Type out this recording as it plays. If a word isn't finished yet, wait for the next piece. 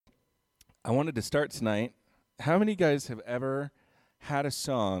I wanted to start tonight. How many guys have ever had a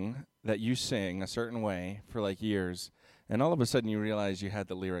song that you sing a certain way for like years, and all of a sudden you realize you had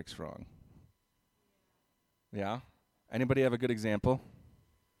the lyrics wrong? Yeah? Anybody have a good example?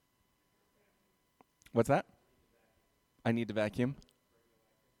 What's that? I need to vacuum.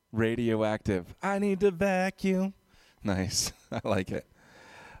 Radioactive. I need to vacuum. Nice. I like it.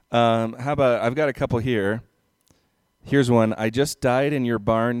 How about, I've got a couple here. Here's one. I just died in your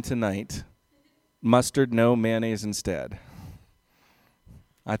barn tonight. Mustard, no mayonnaise instead.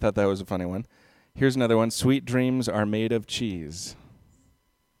 I thought that was a funny one. Here's another one. Sweet dreams are made of cheese.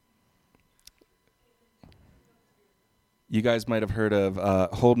 You guys might have heard of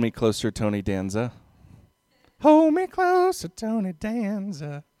Hold Me Closer, Tony Danza. Hold me closer, Tony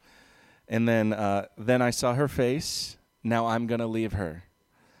Danza. And then I saw her face. Now I'm going to leave her.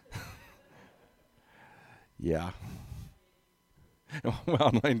 Yeah.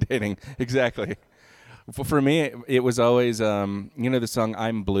 Online dating, exactly. For me, it was always, the song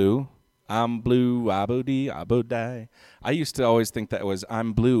I'm Blue. I'm blue, abo-dee, abo-die. I used to always think that was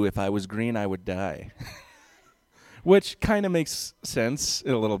I'm blue, if I was green, I would die. Which kind of makes sense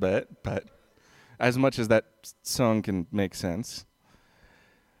in a little bit, but as much as that song can make sense.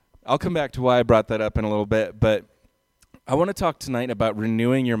 I'll come back to why I brought that up in a little bit, but I want to talk tonight about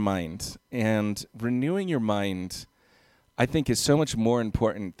renewing your mind. And renewing your mind, I think, is so much more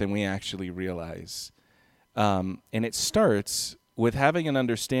important than we actually realize. And it starts with having an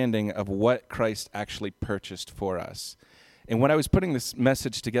understanding of what Christ actually purchased for us. And when I was putting this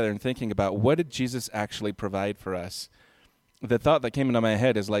message together and thinking about what did Jesus actually provide for us, the thought that came into my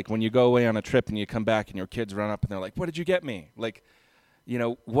head is like when you go away on a trip and you come back and your kids run up and they're like, what did you get me? Like,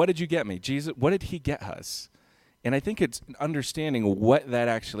 what did you get me? Jesus, what did he get us? And I think it's understanding what that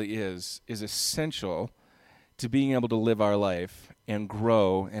actually is essential to being able to live our life and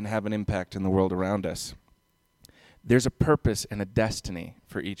grow and have an impact in the world around us. There's a purpose and a destiny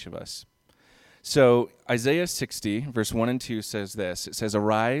for each of us. So Isaiah 60, verse 1 and 2 says this. It says,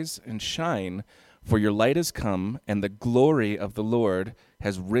 Arise and shine, for your light has come, and the glory of the Lord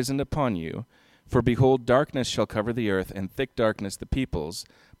has risen upon you. For behold, darkness shall cover the earth, and thick darkness the peoples.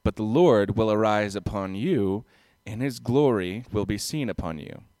 But the Lord will arise upon you, and his glory will be seen upon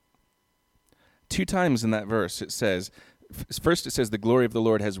you. 2 times in that verse it says, first it says the glory of the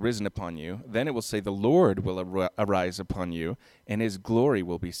Lord has risen upon you. Then it will say the Lord will arise upon you, and his glory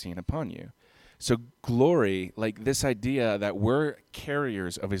will be seen upon you. So glory, like this idea that we're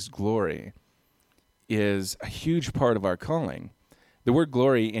carriers of his glory, is a huge part of our calling. The word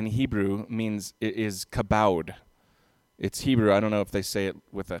glory in Hebrew is kabod. It's Hebrew. I don't know if they say it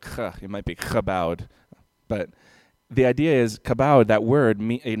with a ch. It might be chabod. But the idea is kabod, that word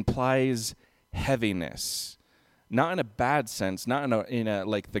implies heaviness. Not in a bad sense, not in a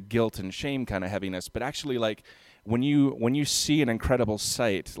like the guilt and shame kind of heaviness, but actually like when you see an incredible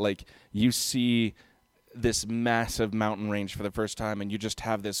sight, like you see this massive mountain range for the first time and you just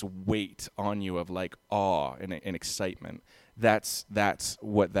have this weight on you of like awe and excitement. That's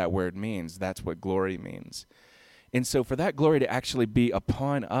what that word means. That's what glory means. And so for that glory to actually be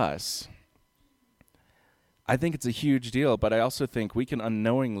upon us, I think it's a huge deal, but I also think we can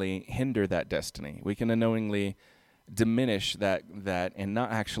unknowingly hinder that destiny. We can unknowingly diminish that and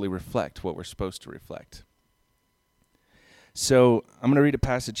not actually reflect what we're supposed to reflect. So I'm going to read a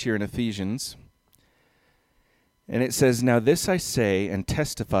passage here in Ephesians. And it says, Now this I say and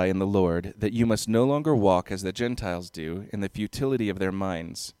testify in the Lord, that you must no longer walk as the Gentiles do in the futility of their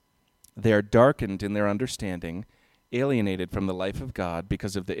minds. They are darkened in their understanding, alienated from the life of God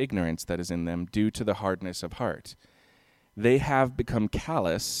because of the ignorance that is in them due to the hardness of heart. They have become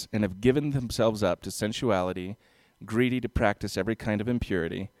callous and have given themselves up to sensuality, greedy to practice every kind of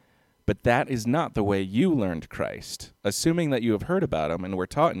impurity. But that is not the way you learned Christ, assuming that you have heard about him and were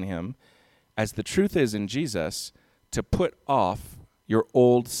taught in him, as the truth is in Jesus, to put off your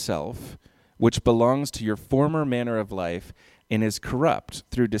old self, which belongs to your former manner of life and is corrupt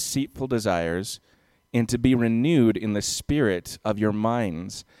through deceitful desires, and to be renewed in the spirit of your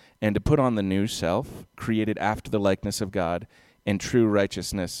minds, and to put on the new self, created after the likeness of God, in true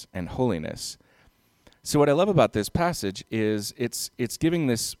righteousness and holiness. So what I love about this passage is it's giving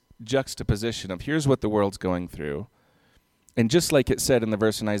this juxtaposition of here's what the world's going through. And just like it said in the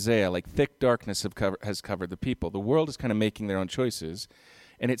verse in Isaiah, like thick darkness has covered the people. The world is kind of making their own choices.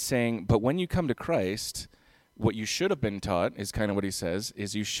 And it's saying, but when you come to Christ, what you should have been taught is kind of what he says,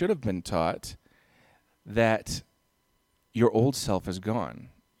 is you should have been taught that your old self is gone.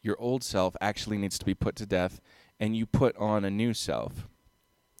 Your old self actually needs to be put to death, and you put on a new self.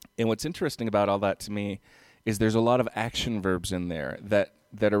 And what's interesting about all that to me is there's a lot of action verbs in there that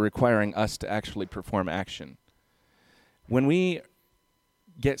that are requiring us to actually perform action. When we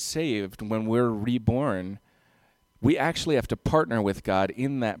get saved, when we're reborn, we actually have to partner with God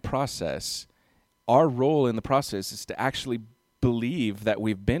in that process. Our role in the process is to actually believe that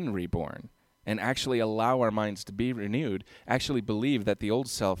we've been reborn and actually allow our minds to be renewed, actually believe that the old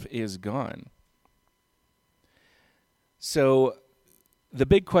self is gone. So the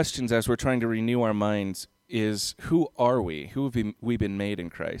big questions as we're trying to renew our minds is, who are we? Who have we been made in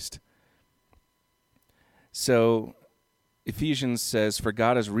Christ? So Ephesians says, "For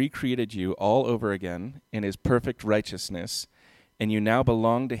God has recreated you all over again in his perfect righteousness, and you now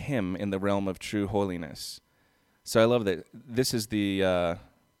belong to him in the realm of true holiness." So I love that. This is the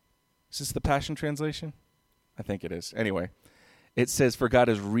Passion Translation? I think it is. Anyway, it says, "For God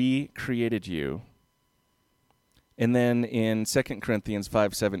has recreated you." And then in 2 Corinthians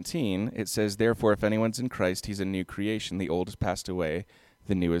 5:17, it says, "Therefore, if anyone's in Christ, he's a new creation. The old has passed away,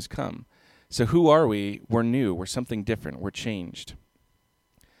 the new has come." So who are we? We're new. We're something different. We're changed.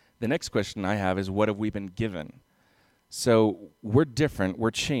 The next question I have is, what have we been given? So we're different.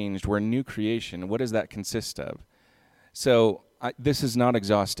 We're changed. We're a new creation. What does that consist of? So this is not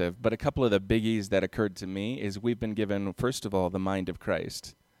exhaustive, but a couple of the biggies that occurred to me is we've been given, first of all, the mind of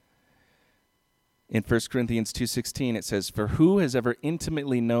Christ. In 1 Corinthians 2:16, it says, "For who has ever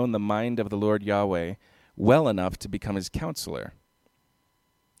intimately known the mind of the Lord Yahweh well enough to become his counselor?"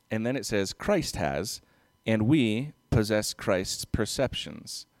 And then it says, "Christ has, and we possess Christ's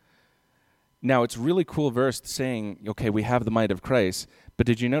perceptions." Now, it's a really cool verse saying, okay, we have the mind of Christ, but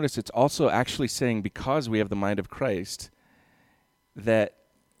did you notice it's also actually saying, because we have the mind of Christ, that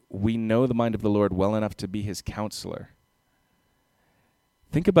we know the mind of the Lord well enough to be his counselor.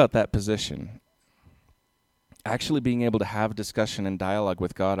 Think about that position. Actually being able to have discussion and dialogue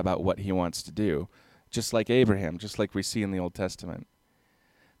with God about what he wants to do, just like Abraham, just like we see in the Old Testament.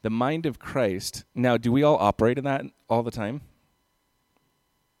 The mind of Christ. Now, do we all operate in that all the time?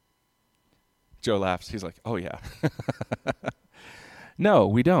 Joe laughs. He's like, "Oh, yeah." No,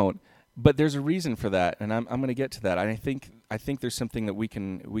 we don't. But there's a reason for that, and I'm going to get to that. I think there's something that we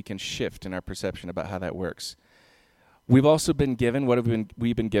can shift in our perception about how that works. We've also been given, what have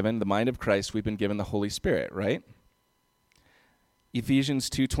we been given? The mind of Christ. We've been given the Holy Spirit, right? Ephesians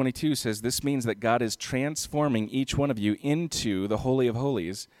 2:22 says, "This means that God is transforming each one of you into the Holy of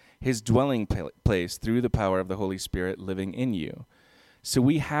Holies, his dwelling place through the power of the Holy Spirit living in you." So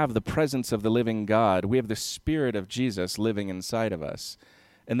we have the presence of the living God. We have the Spirit of Jesus living inside of us.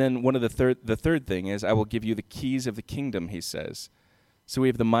 And then the third thing is, "I will give you the keys of the kingdom," he says. So we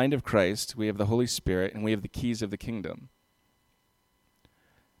have the mind of Christ, we have the Holy Spirit, and we have the keys of the kingdom.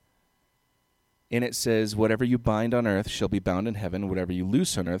 And it says, "Whatever you bind on earth shall be bound in heaven. Whatever you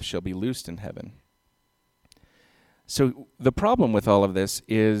loose on earth shall be loosed in heaven." So the problem with all of this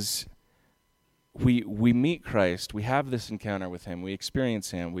is we meet Christ, we have this encounter with him, we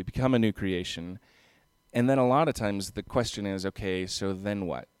experience him, we become a new creation, and then a lot of times the question is, okay, so then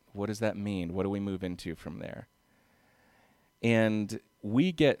what? What does that mean? What do we move into from there? And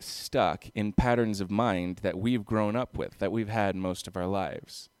we get stuck in patterns of mind that we've grown up with, that we've had most of our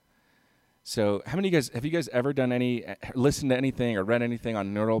lives. So how many of you guys, have you guys ever listened to anything or read anything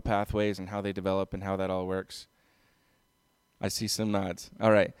on neural pathways and how they develop and how that all works? I see some nods.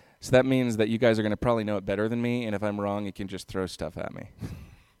 All right. So that means that you guys are going to probably know it better than me, and if I'm wrong, you can just throw stuff at me.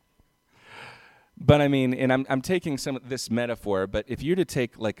 But I mean, and I'm taking some of this metaphor, but if you were to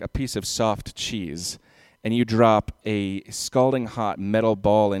take like a piece of soft cheese and you drop a scalding hot metal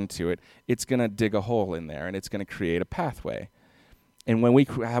ball into it, it's going to dig a hole in there, and it's going to create a pathway. And when we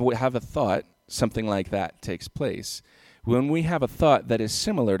have a thought, something like that takes place. When we have a thought that is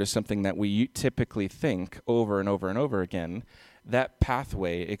similar to something that we typically think over and over and over again, that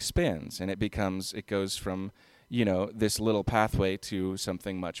pathway expands, and it goes from, this little pathway to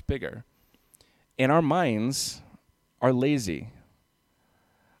something much bigger. And our minds are lazy.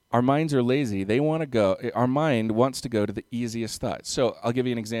 Our minds are lazy. Our mind wants to go to the easiest thought. So I'll give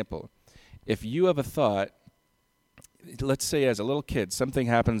you an example. If you have a thought, let's say as a little kid, something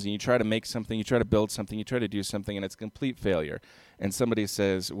happens and you try to make something, you try to build something, you try to do something, and it's a complete failure. And somebody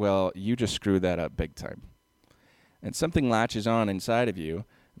says, "Well, you just screwed that up big time." And something latches on inside of you.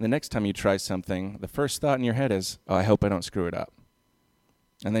 And the next time you try something, the first thought in your head is, "Oh, I hope I don't screw it up."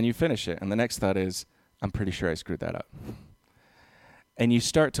 And then you finish it. And the next thought is, "I'm pretty sure I screwed that up." And you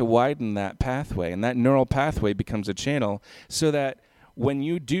start to widen that pathway. And that neural pathway becomes a channel so that when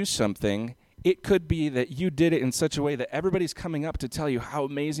you do something, it could be that you did it in such a way that everybody's coming up to tell you how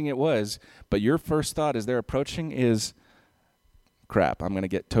amazing it was. But your first thought as they're approaching is, "Crap, I'm going to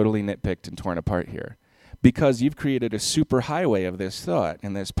get totally nitpicked and torn apart here." because you've created a super highway of this thought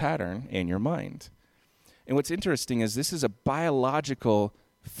and this pattern in your mind. And what's interesting is this is a biological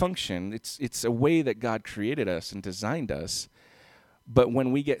function. It's a way that God created us and designed us. But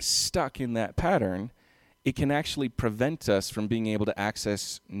when we get stuck in that pattern, it can actually prevent us from being able to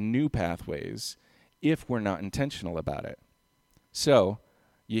access new pathways if we're not intentional about it. So,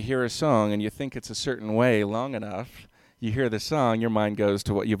 you hear a song and you think it's a certain way long enough, you hear the song, your mind goes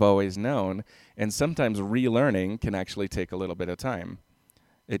to what you've always known, and sometimes relearning can actually take a little bit of time.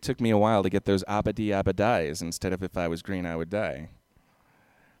 It took me a while to get those abadi abadis instead of if I was green, I would die.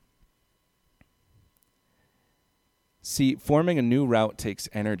 See, forming a new route takes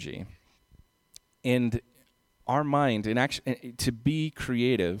energy. And our mind, to be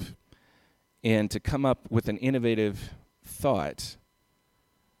creative and to come up with an innovative thought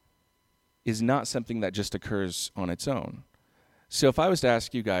is not something that just occurs on its own. So if I was to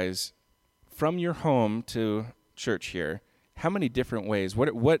ask you guys, from your home to church here, how many different ways,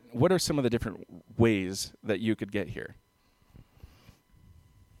 what are some of the different ways that you could get here?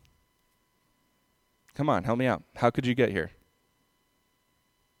 Come on, help me out. How could you get here?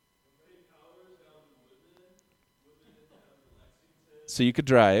 So you could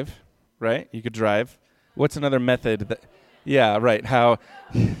drive, right? You could drive. What's another method? Yeah, right. How?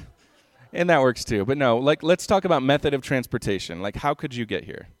 And that works too. But no, let's talk about method of transportation. Like, how could you get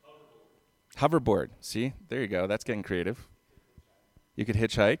here? Hoverboard. See? There you go. That's getting creative. You could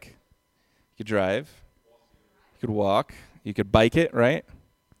hitchhike. You could drive. You could walk. You could bike it, right?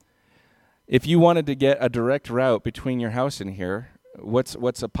 If you wanted to get a direct route between your house and here,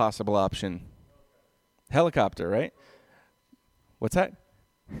 what's a possible option? Helicopter, right? What's that?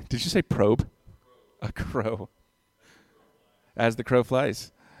 Did you say probe? A crow. As the crow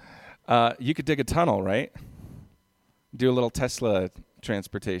flies. You could dig a tunnel, right? Do a little Tesla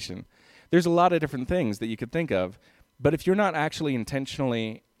transportation. There's a lot of different things that you could think of. But if you're not actually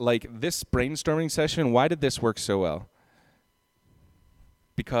intentionally, like this brainstorming session, why did this work so well?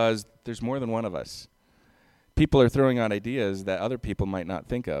 Because there's more than one of us. People are throwing out ideas that other people might not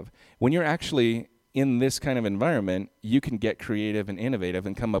think of. When you're actually in this kind of environment, you can get creative and innovative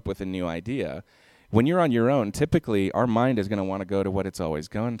and come up with a new idea. When you're on your own, typically our mind is going to want to go to what it's always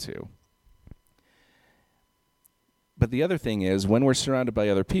gone to. But the other thing is, when we're surrounded by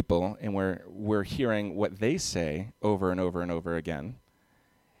other people and we're hearing what they say over and over and over again,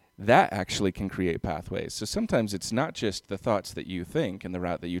 that actually can create pathways. So sometimes it's not just the thoughts that you think and the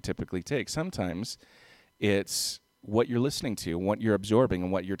route that you typically take. Sometimes it's what you're listening to, what you're absorbing,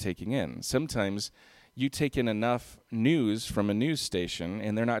 and what you're taking in. Sometimes you take in enough news from a news station,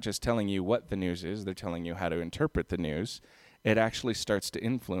 and they're not just telling you what the news is, they're telling you how to interpret the news. It actually starts to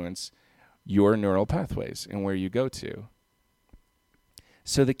influence your neural pathways and where you go to.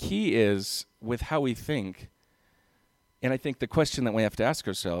 So the key is with how we think, and I think the question that we have to ask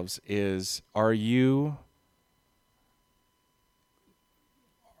ourselves is, are your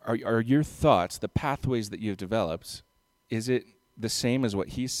thoughts, the pathways that you've developed, is it the same as what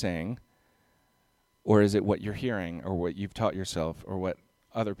he's saying, or is it what you're hearing or what you've taught yourself or what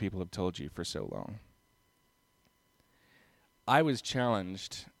other people have told you for so long? I was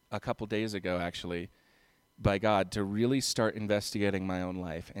challenged a couple days ago, actually, by God to really start investigating my own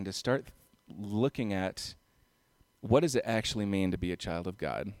life and to start looking at what does it actually mean to be a child of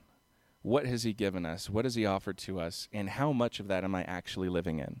God? What has he given us? What has he offered to us? And how much of that am I actually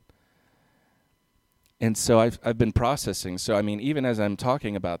living in? And so I've been processing. So, I mean, even as I'm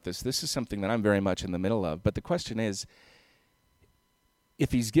talking about this is something that I'm very much in the middle of. But the question is,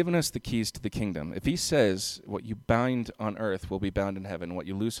 if he's given us the keys to the kingdom, if he says what you bind on earth will be bound in heaven, what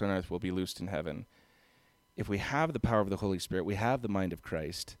you loose on earth will be loosed in heaven, if we have the power of the Holy Spirit, we have the mind of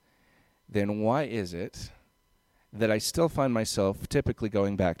Christ, then why is it that I still find myself typically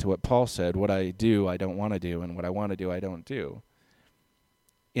going back to what Paul said, what I do, I don't want to do, and what I want to do, I don't do?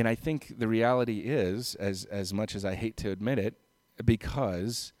 And I think the reality is, as much as I hate to admit it,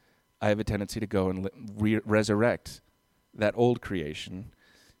 because I have a tendency to go and resurrect that old creation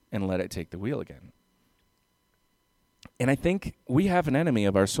and let it take the wheel again. And I think we have an enemy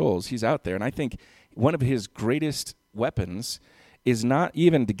of our souls. He's out there. And I think one of his greatest weapons is not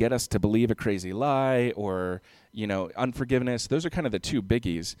even to get us to believe a crazy lie or, unforgiveness. Those are kind of the two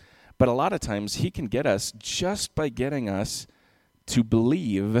biggies. But a lot of times he can get us just by getting us to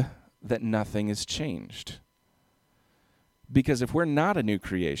believe that nothing has changed. Because if we're not a new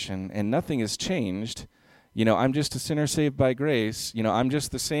creation and nothing has changed, I'm just a sinner saved by grace. I'm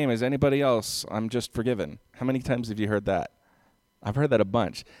just the same as anybody else. I'm just forgiven. How many times have you heard that? I've heard that a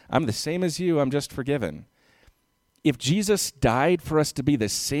bunch. I'm the same as you. I'm just forgiven. If Jesus died for us to be the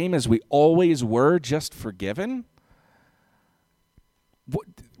same as we always were, just forgiven, what,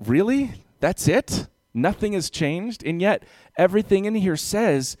 really? That's it? Nothing has changed? And yet, everything in here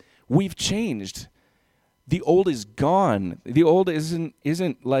says we've changed. The old is gone. The old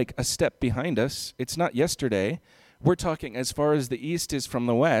isn't like a step behind us. It's not yesterday. We're talking as far as the east is from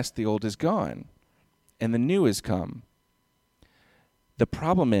the west, the old is gone, and the new has come. The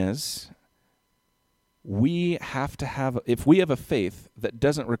problem is, we have to have, if we have a faith that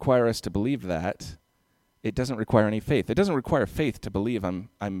doesn't require us to believe that, it doesn't require any faith. It doesn't require faith to believe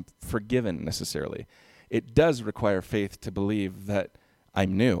I'm forgiven necessarily. It does require faith to believe that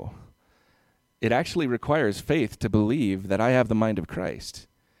I'm new. It actually requires faith to believe that I have the mind of Christ.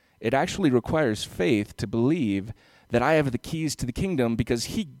 It actually requires faith to believe that I have the keys to the kingdom because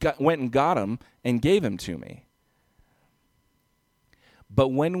he went and got them and gave them to me. But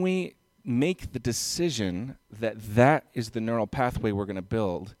when we make the decision that that is the neural pathway we're going to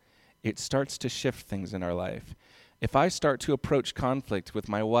build, it starts to shift things in our life. If I start to approach conflict with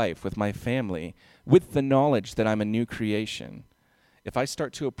my wife, with my family, with the knowledge that I'm a new creation, if I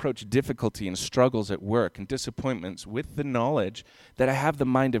start to approach difficulty and struggles at work and disappointments with the knowledge that I have the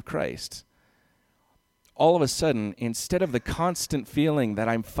mind of Christ, all of a sudden, instead of the constant feeling that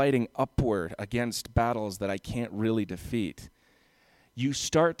I'm fighting upward against battles that I can't really defeat, you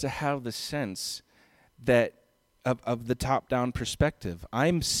start to have the sense that of the top-down perspective.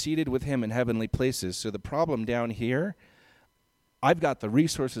 I'm seated with him in heavenly places, so the problem down here, I've got the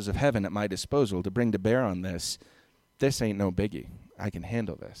resources of heaven at my disposal to bring to bear on this. This ain't no biggie. I can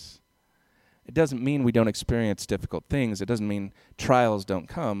handle this. It doesn't mean we don't experience difficult things. It doesn't mean trials don't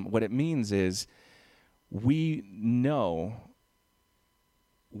come. What it means is we know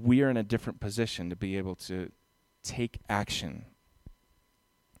we are in a different position to be able to take action.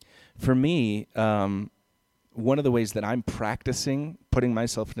 For me, one of the ways that I'm practicing putting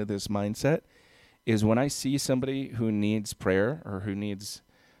myself into this mindset is when I see somebody who needs prayer or who needs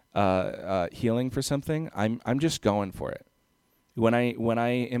healing for something, I'm just going for it. When I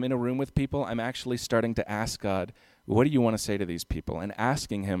am in a room with people, I'm actually starting to ask God, what do you want to say to these people? And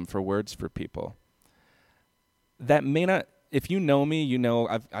asking him for words for people. That may not, if you know me, you know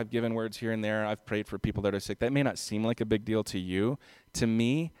I've given words here and there. I've prayed for people that are sick. That may not seem like a big deal to you. To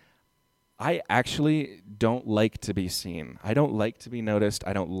me, I actually don't like to be seen. I don't like to be noticed.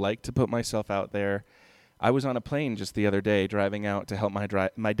 I don't like to put myself out there. I was on a plane just the other day driving out to help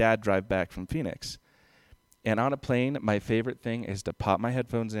my dad drive back from Phoenix. And on a plane, my favorite thing is to pop my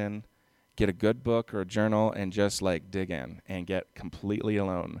headphones in, get a good book or a journal, and just like dig in and get completely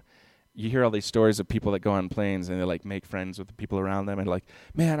alone. You hear all these stories of people that go on planes and they like make friends with the people around them and like,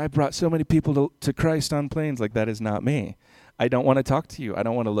 man, I brought so many people to Christ on planes. Like, that is not me. I don't want to talk to you. I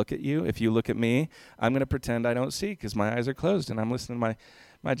don't want to look at you. If you look at me, I'm going to pretend I don't see because my eyes are closed and I'm listening to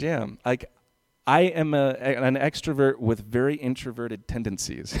my jam. Like, I am an extrovert with very introverted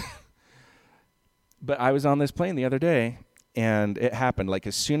tendencies. But I was on this plane the other day, and it happened. Like,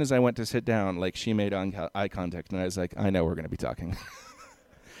 as soon as I went to sit down, like, she made eye contact, and I was like, I know we're going to be talking.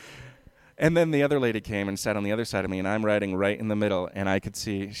 And then the other lady came and sat on the other side of me, and I'm riding right in the middle, and I could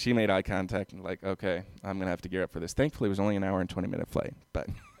see she made eye contact, and like, okay, I'm going to have to gear up for this. Thankfully, it was only an hour and 20-minute flight, but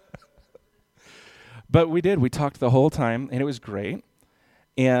but we did. We talked the whole time, and it was great.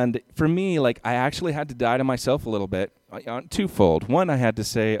 And for me, like, I actually had to die to myself a little bit, twofold. One, I had to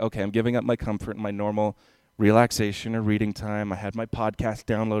say, okay, I'm giving up my comfort and my normal relaxation or reading time. I had my podcast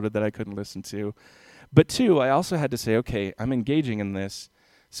downloaded that I couldn't listen to. But two, I also had to say, okay, I'm engaging in this,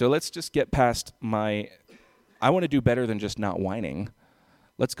 so let's just get past I want to do better than just not whining.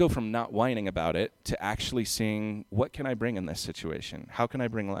 Let's go from not whining about it to actually seeing, what can I bring in this situation? How can I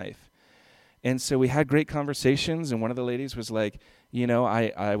bring life? And so we had great conversations, and one of the ladies was like, you know,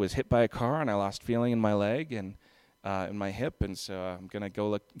 I was hit by a car, and I lost feeling in my leg and in my hip, and so I'm going to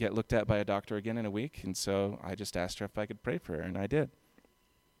go get looked at by a doctor again in a week. And so I just asked her if I could pray for her, and I did.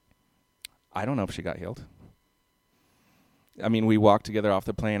 I don't know if she got healed. I mean, we walked together off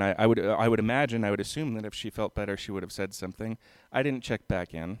the plane. I would assume that if she felt better, she would have said something. I didn't check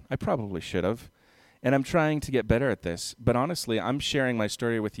back in. I probably should have. And I'm trying to get better at this. But honestly, I'm sharing my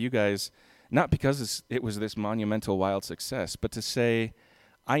story with you guys not because it was this monumental, wild success, but to say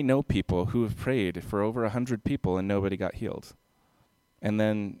I know people who have prayed for over 100 people and nobody got healed. And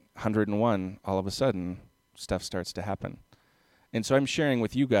then 101, all of a sudden, stuff starts to happen. And so I'm sharing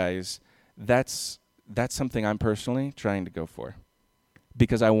with you guys, that's something I'm personally trying to go for.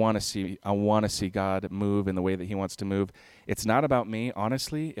 Because I want to see God move in the way that he wants to move. It's not about me.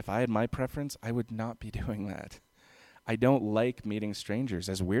 Honestly, if I had my preference, I would not be doing that. I don't like meeting strangers.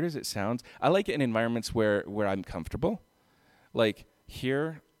 As weird as it sounds, I like it in environments where I'm comfortable. Like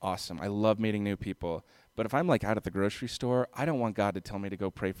here, awesome. I love meeting new people. But if I'm like out at the grocery store, I don't want God to tell me to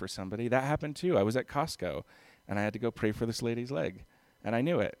go pray for somebody. That happened too. I was at Costco and I had to go pray for this lady's leg, and I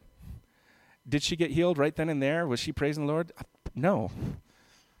knew it. Did she get healed right then and there? Was she praising the Lord? No.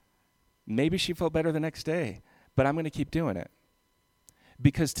 Maybe she felt better the next day, but I'm going to keep doing it.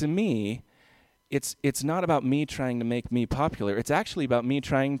 Because to me, it's not about me trying to make me popular. It's actually about me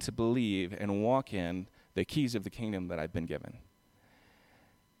trying to believe and walk in the keys of the kingdom that I've been given.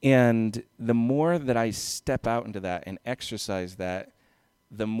 And the more that I step out into that and exercise that,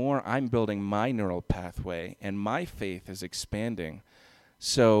 the more I'm building my neural pathway and my faith is expanding.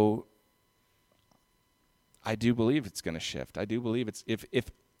 So I do believe it's going to shift. I do believe it's,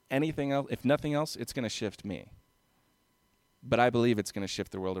 if anything else, if nothing else, it's going to shift me. But I believe it's going to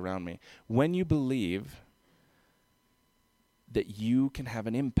shift the world around me. When you believe that you can have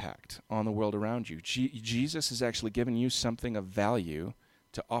an impact on the world around you, Jesus has actually given you something of value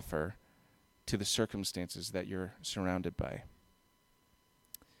to offer to the circumstances that you're surrounded by.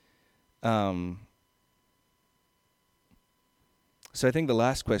 So I think the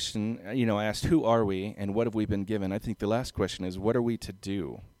last question, I asked, who are we and what have we been given? I think the last question is, what are we to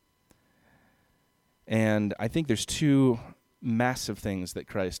do? And I think there's two massive things that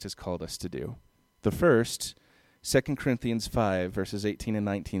Christ has called us to do. The first, 2 Corinthians 5, verses 18 and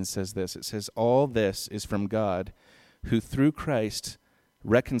 19 says this. It says, all this is from God, who through Christ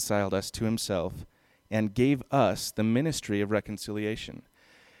reconciled us to himself and gave us the ministry of reconciliation.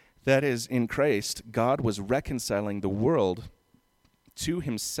 That is, in Christ, God was reconciling the world to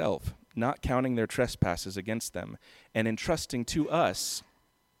himself, not counting their trespasses against them, and entrusting to us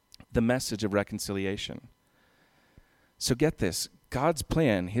the message of reconciliation. So get this, God's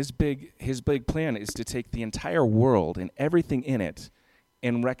plan, his big plan is to take the entire world and everything in it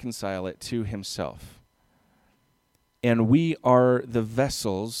and reconcile it to himself. And we are the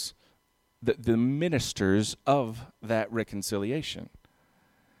vessels, the ministers of that reconciliation.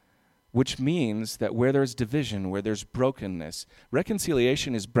 Which means that where there's division, where there's brokenness,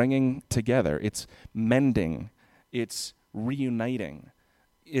 reconciliation is bringing together. It's mending. It's reuniting.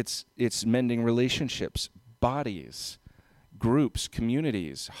 It's mending relationships, bodies, groups,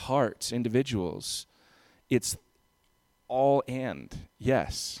 communities, hearts, individuals. It's all and,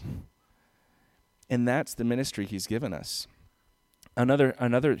 yes. And that's the ministry he's given us.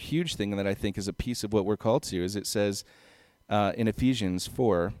 Another huge thing that I think is a piece of what we're called to is it says in Ephesians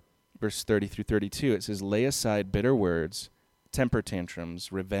 4, verse 30 through 32, it says, lay aside bitter words, temper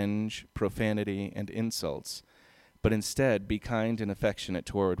tantrums, revenge, profanity, and insults, but instead be kind and affectionate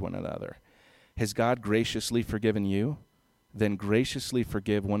toward one another. Has God graciously forgiven you? Then graciously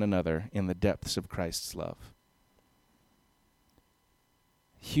forgive one another in the depths of Christ's love.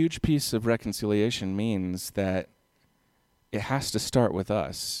 Huge piece of reconciliation means that it has to start with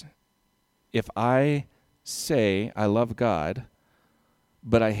us. If I say I love God,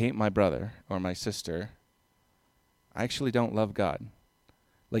 but I hate my brother or my sister, I actually don't love God.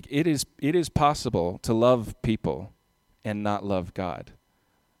 Like it is possible to love people and not love God.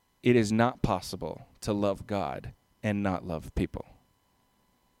 It is not possible to love God and not love people.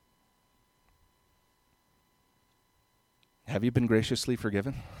 Have you been graciously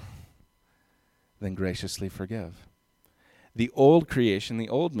forgiven? Then graciously forgive. The old creation, the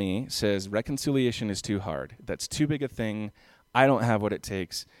old me, says reconciliation is too hard. That's too big a thing. I don't have what it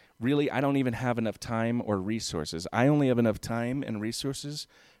takes. Really, I don't even have enough time or resources. I only have enough time and resources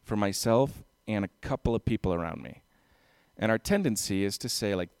for myself and a couple of people around me. And our tendency is to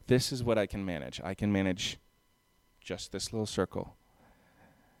say, like, this is what I can manage. I can manage just this little circle.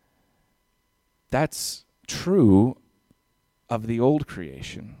 That's true of the old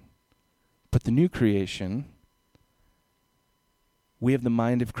creation. But the new creation, we have the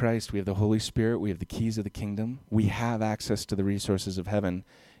mind of Christ, we have the Holy Spirit, we have the keys of the kingdom, we have access to the resources of heaven.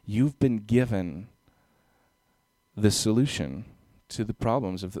 You've been given the solution to the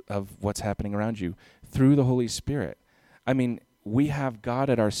problems of what's happening around you through the Holy Spirit. I mean, we have God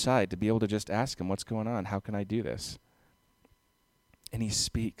at our side to be able to just ask him, what's going on? How can I do this? And he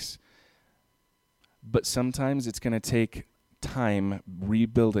speaks. But sometimes it's going to take time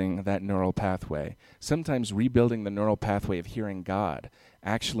rebuilding that neural pathway. Sometimes rebuilding the neural pathway of hearing God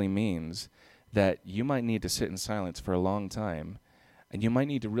actually means that you might need to sit in silence for a long time, and you might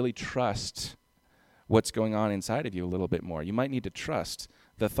need to really trust what's going on inside of you a little bit more. You might need to trust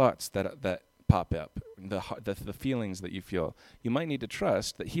the thoughts that pop up, the feelings that you feel. You might need to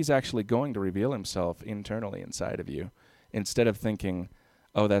trust that he's actually going to reveal himself internally inside of you, instead of thinking,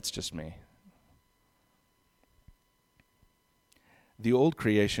 oh, that's just me. The old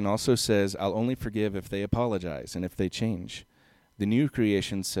creation also says, I'll only forgive if they apologize and if they change. The new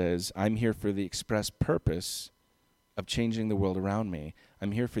creation says, I'm here for the express purpose of changing the world around me.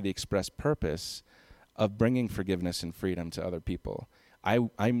 I'm here for the express purpose of bringing forgiveness and freedom to other people. I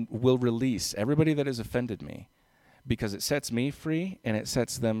will release everybody that has offended me because it sets me free and it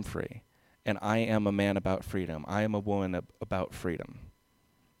sets them free. And I am a man about freedom. I am a woman about freedom.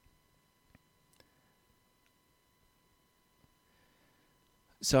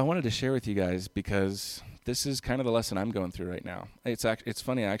 So I wanted to share with you guys because this is kind of the lesson I'm going through right now. It's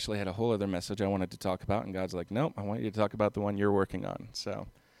funny, I actually had a whole other message I wanted to talk about, and God's like, nope, I want you to talk about the one you're working on. So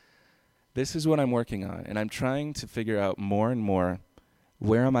this is what I'm working on, and I'm trying to figure out more and more,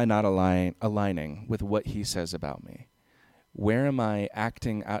 where am I not aligning with what he says about me? Where am I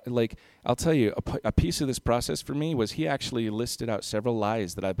acting out? Like, I'll tell you, a piece of this process for me was he actually listed out several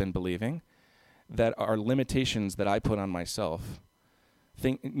lies that I've been believing that are limitations that I put on myself.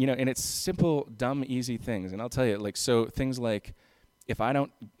 And it's simple, dumb, easy things. And I'll tell you, so things like, if I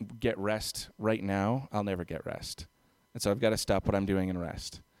don't get rest right now, I'll never get rest. And so I've got to stop what I'm doing and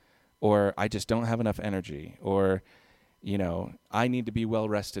rest. Or I just don't have enough energy. Or, I need to be well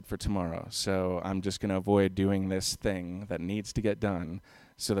rested for tomorrow. So I'm just going to avoid doing this thing that needs to get done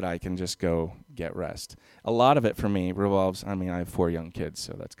so that I can just go get rest. A lot of it for me revolves, I have 4 young kids,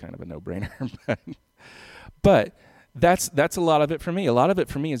 so that's kind of a no-brainer. But that's a lot of it for me. A lot of it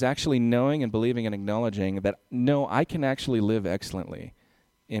for me is actually knowing and believing and acknowledging that, no, I can actually live excellently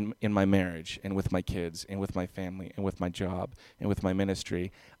in my marriage and with my kids and with my family and with my job and with my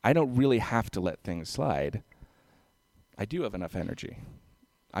ministry. I don't really have to let things slide. I do have enough energy.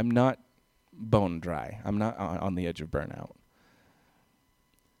 I'm not bone dry. I'm not on the edge of burnout.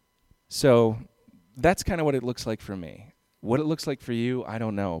 So that's kind of what it looks like for me. What it looks like for you, I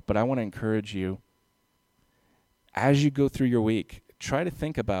don't know. But I want to encourage you, as you go through your week, try to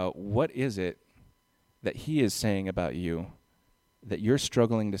think about what is it that he is saying about you that you're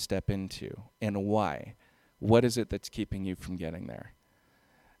struggling to step into, and why. What is it that's keeping you from getting there?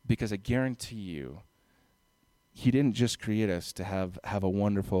 Because I guarantee you, he didn't just create us to have a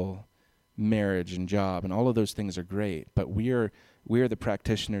wonderful marriage and job, and all of those things are great, but we are the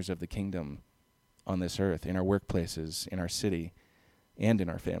practitioners of the kingdom on this earth, in our workplaces, in our city, and in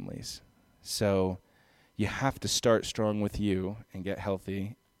our families. So you have to start strong with you and get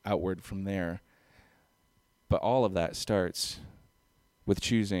healthy outward from there. But all of that starts with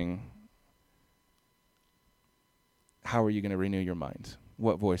choosing, how are you going to renew your mind?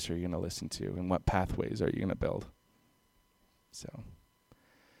 What voice are you going to listen to? And what pathways are you going to build? So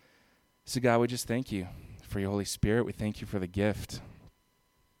God, we just thank you for your Holy Spirit. We thank you for the gift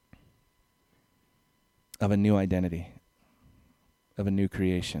of a new identity, of a new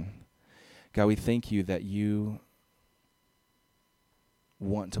creation. God, we thank you that you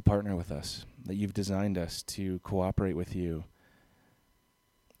want to partner with us, that you've designed us to cooperate with you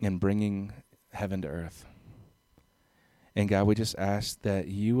in bringing heaven to earth. And God, we just ask that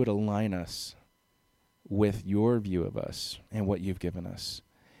you would align us with your view of us and what you've given us.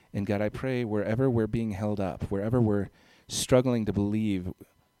 And God, I pray wherever we're being held up, wherever we're struggling to believe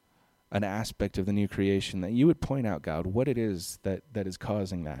an aspect of the new creation, that you would point out, God, what it is that is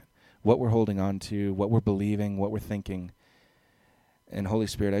causing that, what we're holding on to, what we're believing, what we're thinking. And Holy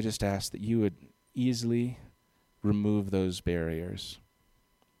Spirit, I just ask that you would easily remove those barriers.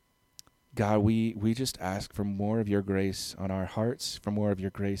 God, we just ask for more of your grace on our hearts, for more of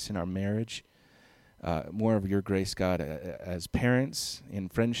your grace in our marriage, more of your grace, God, as parents, in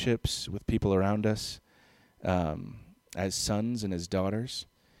friendships with people around us, as sons and as daughters.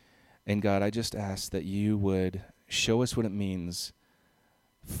 And God, I just ask that you would show us what it means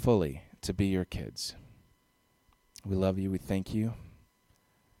fully to be your kids. We love you. We thank you.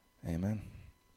 Amen.